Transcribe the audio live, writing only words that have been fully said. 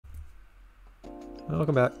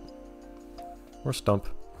Welcome back. Or Stump.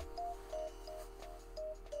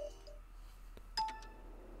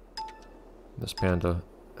 This panda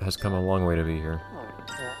has come a long way to be here.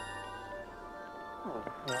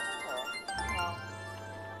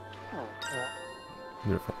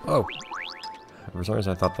 Beautiful. Oh! For some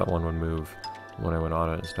reason I thought that one would move when I went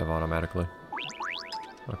on it instead of automatically.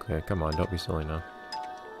 Okay, come on, don't be silly now.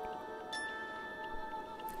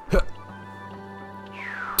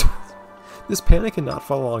 This panda cannot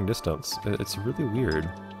fall a long distance. It's really weird.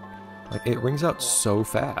 Like, it rings out so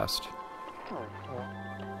fast.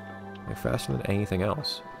 Like, faster than anything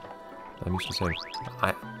else. I'm used to saying,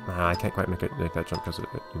 I can't quite make that jump because it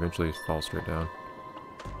eventually falls straight down.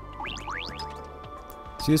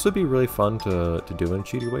 See, this would be really fun to do in a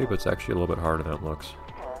cheaty way, but it's actually a little bit harder than it looks.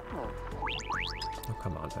 Oh,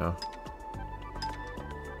 come on now.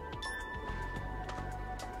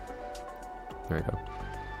 There you go.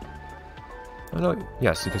 Oh no,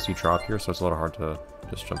 yes, because you drop here, so it's a little hard to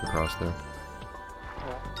just jump across there.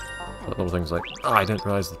 Little things like, oh, I didn't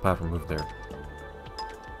realize the platform moved there.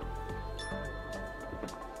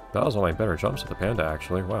 That was one of my better jumps with the panda,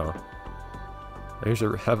 actually. Wow. I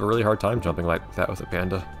usually have a really hard time jumping like that with a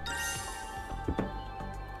panda.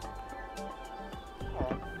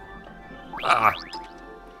 Ah!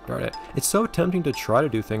 Darn it. It's so tempting to try to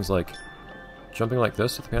do things like jumping like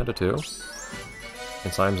this with the panda too.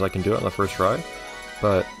 And sometimes I can do it on the first try.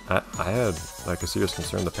 But I had like a serious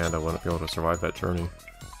concern the panda wouldn't be able to survive that journey.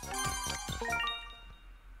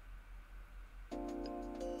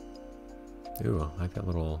 Ooh, I like that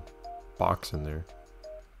little box in there.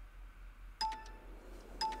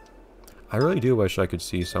 I really do wish I could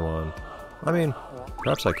see someone. I mean,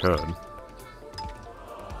 perhaps I could.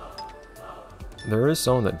 There is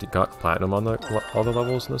someone that got platinum on all the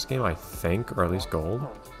levels in this game, I think, or at least gold.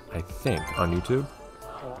 I think, on YouTube.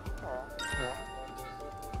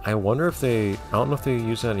 I wonder if they... I don't know if they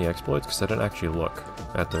use any exploits, because I didn't actually look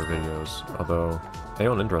at their videos. Although,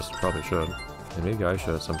 anyone interested probably should. And maybe I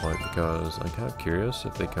should at some point, because I'm kind of curious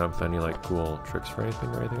if they come up with any, like, cool tricks for anything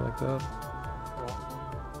or anything like that.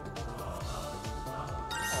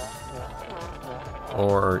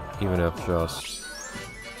 Or even if just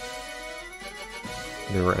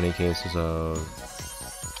there were any cases of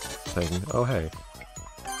saying, oh hey,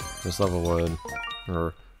 this level would,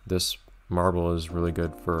 or this marble is really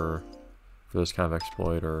good for this kind of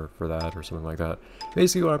exploit, or for that, or something like that.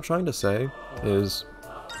 Basically what I'm trying to say is,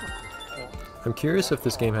 I'm curious if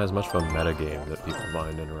this game has much of a metagame that people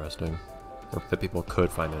find interesting, or that people could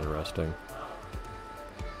find interesting.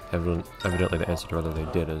 Evidently the answer to whether they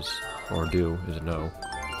did is, or do, is no.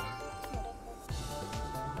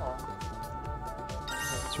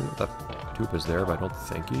 So that tube is there, but I don't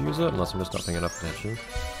think you use it, unless I'm just not paying enough attention.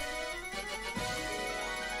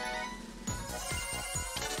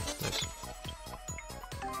 Nice.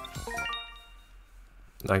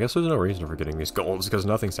 I guess there's no reason for getting these golds, because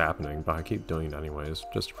nothing's happening, but I keep doing it anyways,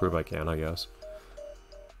 just to prove I can, I guess.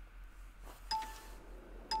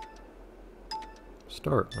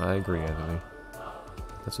 Start. I agree, Anthony.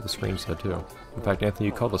 That's what the screen said, too. In fact, Anthony,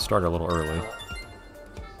 you called the start a little early.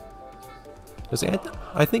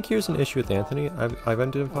 I think here's an issue with Anthony. I've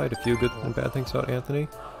identified a few good and bad things about Anthony.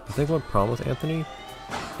 I think one problem with Anthony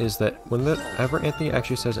is that whenever Anthony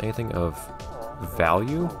actually says anything of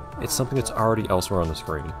value, it's something that's already elsewhere on the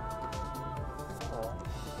screen.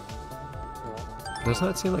 Doesn't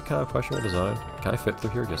that seem like kind of questionable design? Can I fit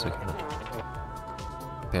through here? Yes, I can.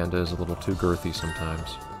 Panda is a little too girthy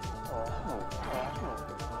sometimes.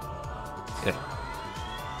 Yeah.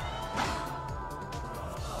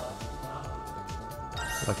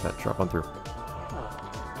 I like that. Drop on through.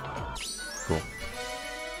 Cool.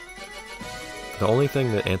 The only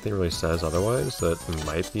thing that Anthony really says otherwise that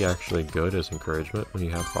might be actually good is encouragement when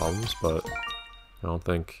you have problems, but I don't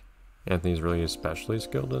think Anthony's really especially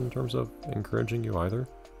skilled in terms of encouraging you either.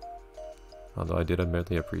 Although I did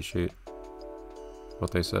admittedly appreciate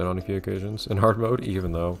what they said on a few occasions in hard mode,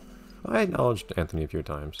 even though I acknowledged Anthony a few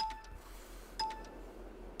times.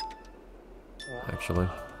 Actually.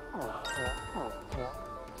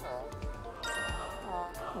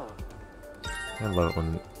 I love it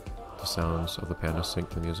when the sounds of the panda sync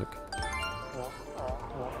the music.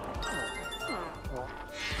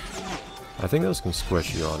 I think those can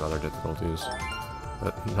squish you on other difficulties,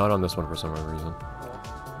 but not on this one for some reason.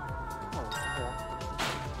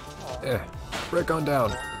 Break on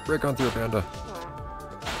down! Break on through, panda!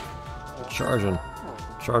 Charging!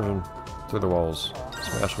 Charging through the walls.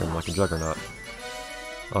 Smashing them like a juggernaut.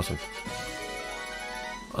 Awesome.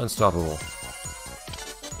 Unstoppable.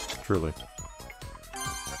 Truly.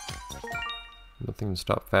 Nothing to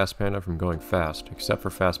stop Fast Panda from going fast, except for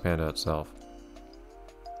Fast Panda itself.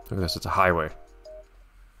 Look at this, it's a highway.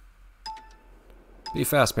 Be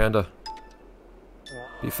fast, Panda.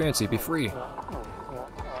 Be fancy, be free.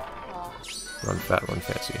 Run fat, run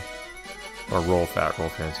fancy. Or roll fat, roll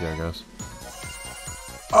fancy, I guess.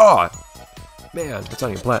 Oh! Man, it's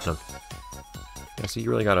not even platinum. Yeah, see, you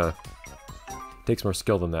really gotta... It takes more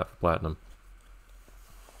skill than that for platinum.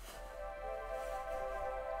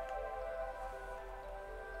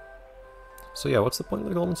 So yeah, what's the point of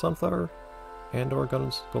the golden sunflower? And or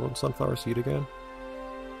golden sunflower seed again?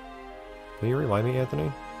 Can you remind me,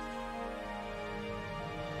 Anthony?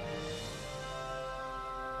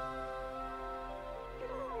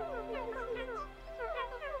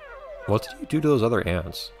 What did you do to those other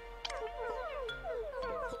ants?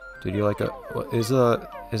 Did you like a... What, is the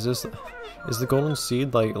golden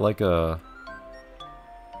seed like a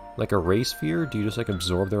ray sphere? Do you just like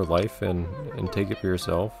absorb their life and take it for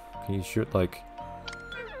yourself? Can you shoot like...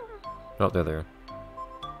 Oh, they're there.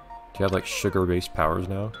 Do you have like sugar-based powers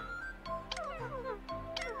now?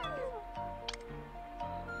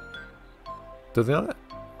 Do they not...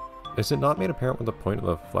 Is it not made apparent what the point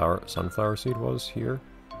of the sunflower seed was here?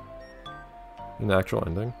 In the actual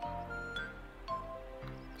ending?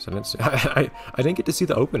 So I didn't see... I didn't get to see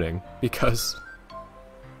the opening, because...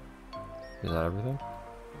 Is that everything?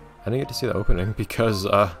 I didn't get to see the opening, because,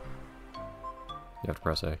 You have to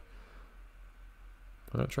press A.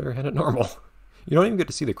 Why not try your hand at normal? You don't even get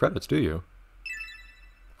to see the credits, do you?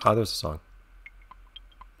 Ah, there's a song.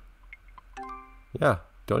 Yeah,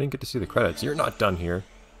 don't even get to see the credits. You're not done here.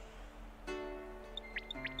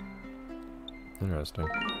 Interesting.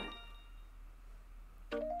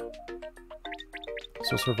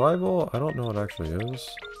 So survival, I don't know what it actually is.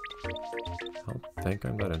 I don't think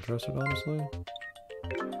I'm that interested, honestly.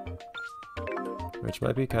 Which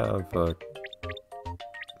might be kind of a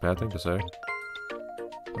bad thing to say.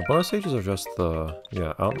 The bonus stages are just the...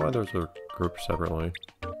 Yeah, I don't know why there's a group separately.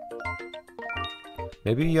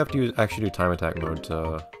 Maybe you have to actually do time attack mode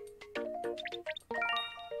to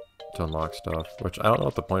unlock stuff, which I don't know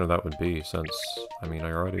what the point of that would be, since, I mean,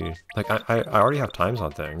 I already... Like, I already have times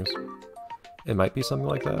on things. It might be something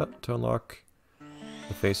like that to unlock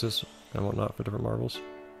the faces and whatnot for different marbles.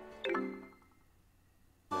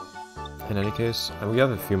 In any case, we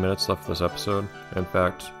have a few minutes left for this episode. In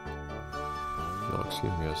fact, if you'll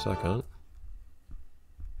excuse me a second.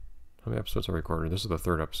 How many episodes are recorded? This is the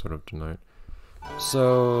third episode of tonight.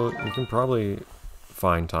 So, you can probably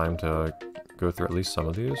find time to go through at least some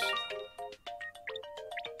of these.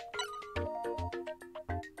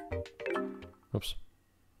 Oops.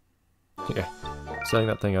 Yeah, setting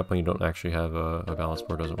that thing up when you don't actually have a balance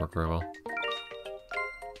board doesn't work very well.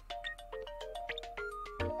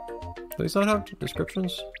 Do these not have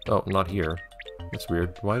descriptions? Oh, not here. That's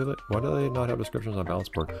weird. Why do they not have descriptions on balance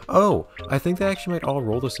board? Oh, I think they actually might all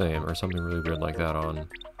roll the same or something really weird like that on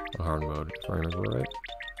hard mode, if I remember right.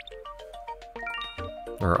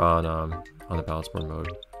 Or on the balance board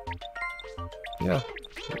mode. Yeah.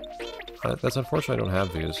 That's unfortunate I don't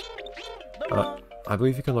have these. I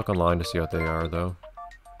believe you can look online to see what they are, though.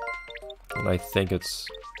 And I think it's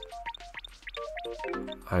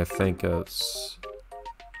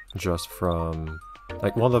just from...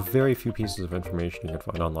 Like, one of the very few pieces of information you can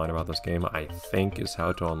find online about this game, I think, is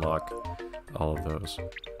how to unlock all of those.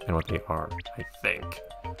 And what they are, I think.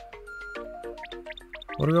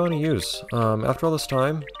 What do we want to use? After all this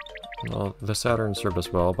time, well, the Saturn served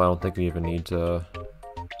us well, but I don't think we even need to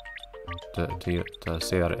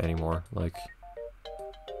say that anymore. Like,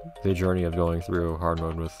 the journey of going through hard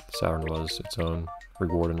mode with Saturn was its own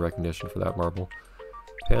reward and recognition for that marble.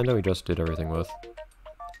 Panda we just did everything with.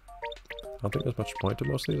 I don't think there's much point to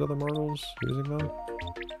most of these other marbles using them.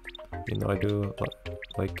 Even though I do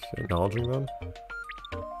like acknowledging them.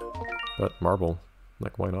 But marble,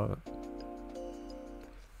 like, why not?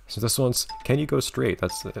 So this one's, can you go straight?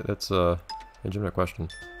 That's a legitimate question.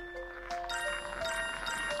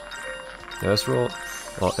 Yeah, this roll,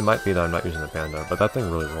 well, it might be that I'm not using the panda, but that thing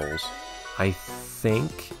really rolls. I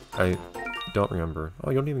think, I don't remember. Oh,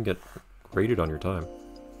 you don't even get rated on your time.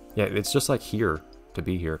 Yeah, it's just like here, to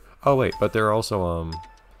be here. Oh wait, but there are also,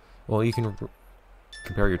 well, you can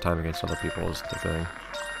compare your time against other people is the thing.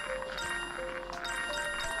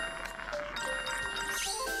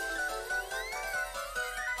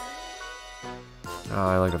 Oh,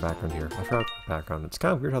 I like the background here. I forgot the background. It's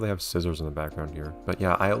kind of weird how they have scissors in the background here. But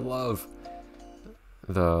yeah, I love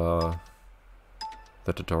the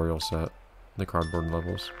tutorial set, the cardboard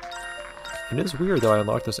levels. It is weird that I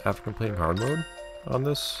unlocked this after completing hard mode on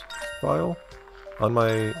this file. On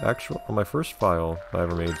my first file that I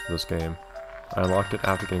ever made for this game. I unlocked it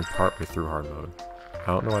after getting partway through hard mode. I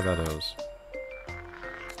don't know why that is.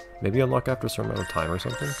 Maybe unlock after a certain amount of time or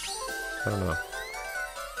something? I don't know.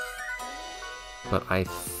 But I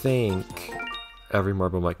think every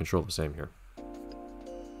marble might control the same here.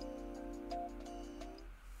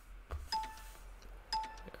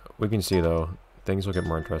 We can see though, things will get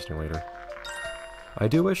more interesting later. I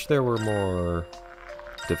do wish there were more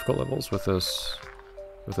difficult levels with this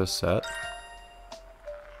set.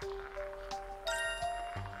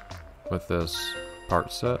 With this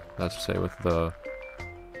part set, that's to say with the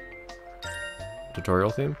tutorial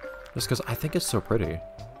theme. Just because I think it's so pretty.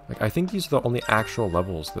 Like, I think these are the only actual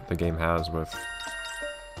levels that the game has with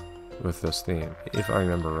this theme, if I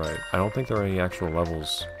remember right. I don't think there are any actual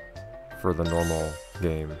levels for the normal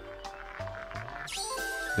game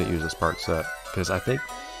that use this part set, because I think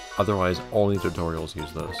otherwise only tutorials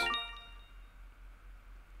use this.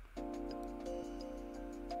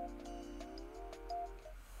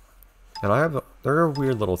 And there are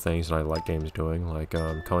weird little things that I like games doing, like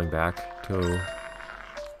coming back to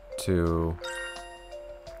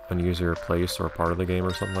unused place or part of the game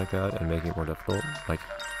or something like that and making it more difficult. Like,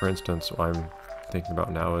 for instance, what I'm thinking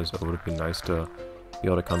about now is it would be nice to be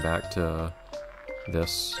able to come back to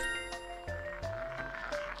this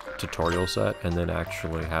tutorial set and then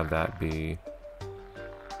actually have that be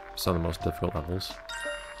some of the most difficult levels.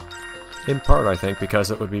 In part, I think,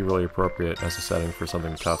 because it would be really appropriate as a setting for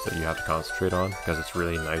something tough that you have to concentrate on, because it's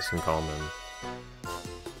really nice and calm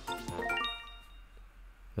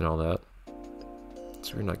and all that.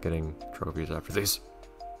 So we're not getting trophies after these.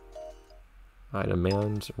 I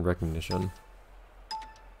demand recognition.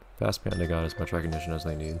 Fast Panda got as much recognition as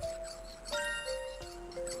they need.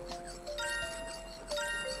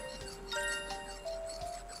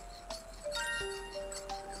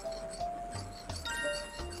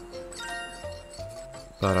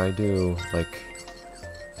 But I do like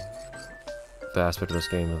the aspect of this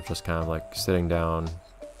game of just kind of like sitting down,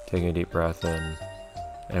 taking a deep breath in,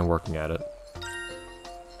 and working at it.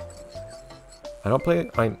 I don't play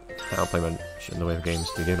much in the way of games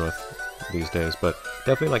to begin with these days, but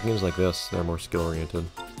definitely like games like this, they're more skill oriented.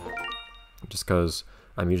 Just because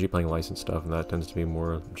I'm usually playing licensed stuff, and that tends to be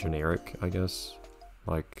more generic, I guess,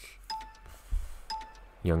 like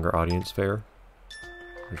younger audience fare,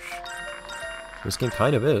 which this game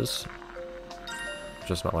kind of is,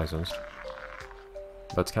 just not licensed.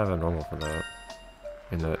 But it's kind of abnormal for that,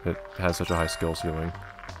 in that it has such a high skill ceiling.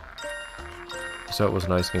 So it was a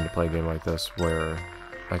nice game to play a game like this, where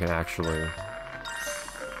I can actually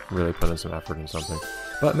really put in some effort in something.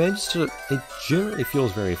 But man, it generally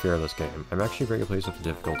feels very fair, this game. I'm actually very pleased with the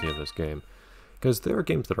difficulty of this game. Because there are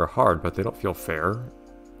games that are hard, but they don't feel fair,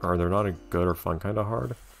 or they're not a good or fun kind of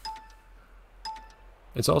hard.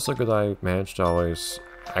 It's also good that I managed to always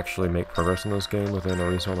actually make progress in this game within a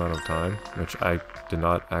reasonable amount of time, which I did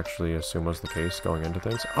not actually assume was the case going into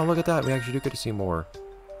things. Oh, look at that! We actually do get to see more.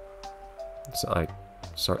 It's like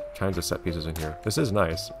kinds of set pieces in here. This is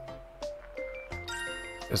nice.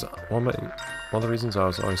 One of the reasons I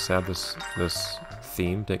was always sad this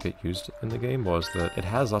theme didn't get used in the game was that it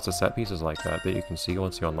has lots of set pieces like that you can see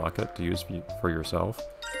once you unlock it to use for yourself,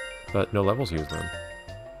 but no levels use them.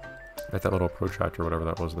 Like that little protractor, whatever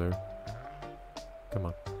that was there. Come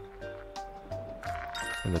on.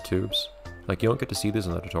 And the tubes. Like, you don't get to see these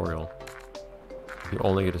in the tutorial. You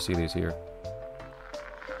only get to see these here.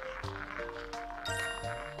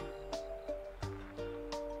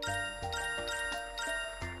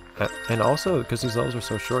 And also, because these levels are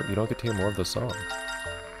so short, you don't get to hear more of the song.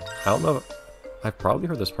 I don't know, I've probably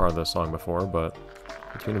heard this part of this song before, but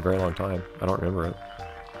it's been a very long time. I don't remember it.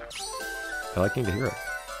 I like getting to hear it.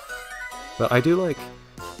 But I do like,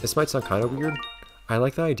 this might sound kind of weird, I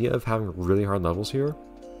like the idea of having really hard levels here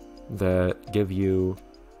that give you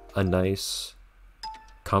a nice,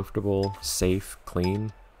 comfortable, safe,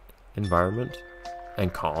 clean environment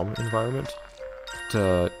and calm environment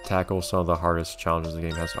to tackle some of the hardest challenges the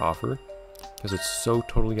game has to offer, because it's so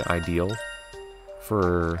totally ideal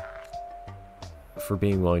for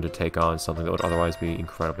being willing to take on something that would otherwise be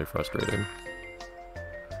incredibly frustrating.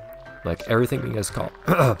 Like, everything being as calm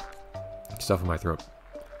stuff in my throat.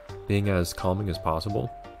 Being as calming as possible,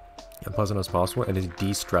 and pleasant as possible, and as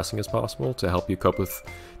de-stressing as possible to help you cope with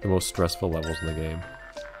the most stressful levels in the game.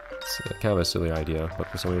 It's kind of a silly idea, but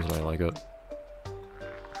for some reason I like it.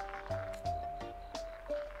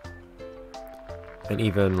 And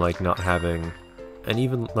even like not having, and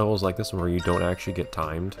even levels like this one where you don't actually get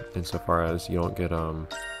timed, insofar as you don't get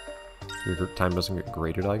your time doesn't get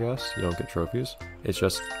graded, I guess. You don't get trophies. It's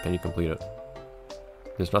just, can you complete it?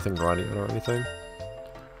 There's nothing wrong in it or anything.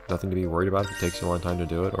 nothing to be worried about if it takes you a long time to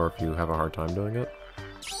do it, or if you have a hard time doing it.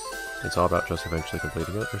 It's all about just eventually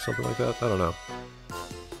completing it, or something like that. I don't know.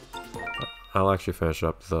 I'll actually finish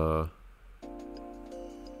up the...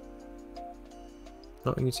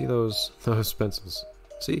 Oh, you can see those pencils.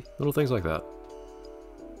 See? Little things like that.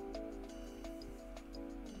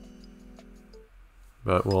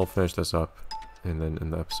 But we'll finish this up and then in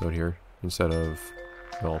the episode here, instead of,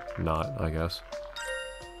 well, not, I guess.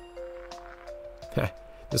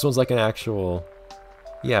 This one's like an actual...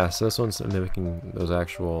 Yeah, so this one's mimicking those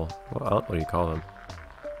actual... Well, I don't know what do you call them.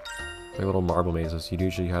 Like little marble mazes. You'd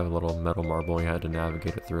usually have a little metal marble and you had to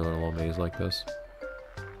navigate it through a little maze like this.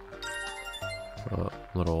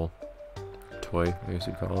 Little toy, I guess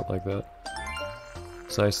you'd call it, like that.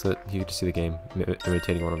 It's nice that you get to see the game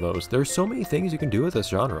imitating one of those. There's so many things you can do with this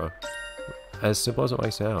genre. As simple as it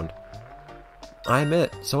might sound. I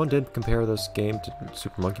admit, someone did compare this game to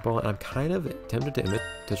Super Monkey Ball, and I'm kind of tempted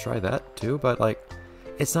to try that too, but like,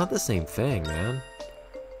 it's not the same thing, man.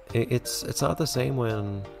 It's not the same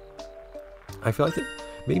when... I feel like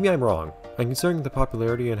maybe I'm wrong. And considering the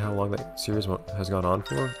popularity and how long that series has gone on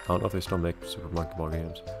for, I don't know if they still make Super Monkey Ball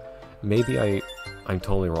games. Maybe I'm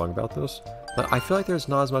totally wrong about this, but I feel like there's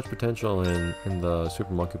not as much potential in the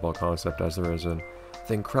Super Monkey Ball concept as there is in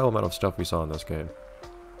the incredible amount of stuff we saw in this game.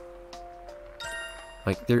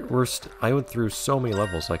 Like, I went through so many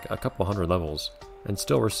levels, like a couple hundred levels, and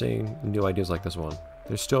still we're seeing new ideas like this one.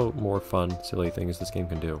 There's still more fun, silly things this game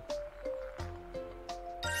can do.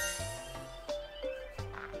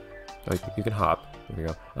 Like, you can hop. There you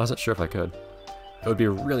go. I wasn't sure if I could. It would be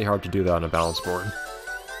really hard to do that on a balance board.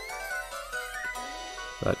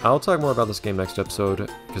 But I'll talk more about this game next episode,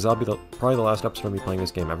 because that'll be probably the last episode of me playing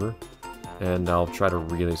this game ever. And I'll try to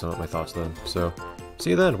relay some of my thoughts then. So, see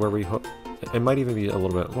you then, where we hope... It might even be a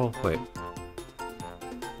little bit... Well, wait.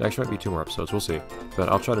 There actually might be 2 more episodes, we'll see. But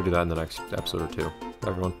I'll try to do that in the next episode or 2. Bye,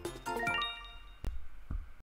 everyone.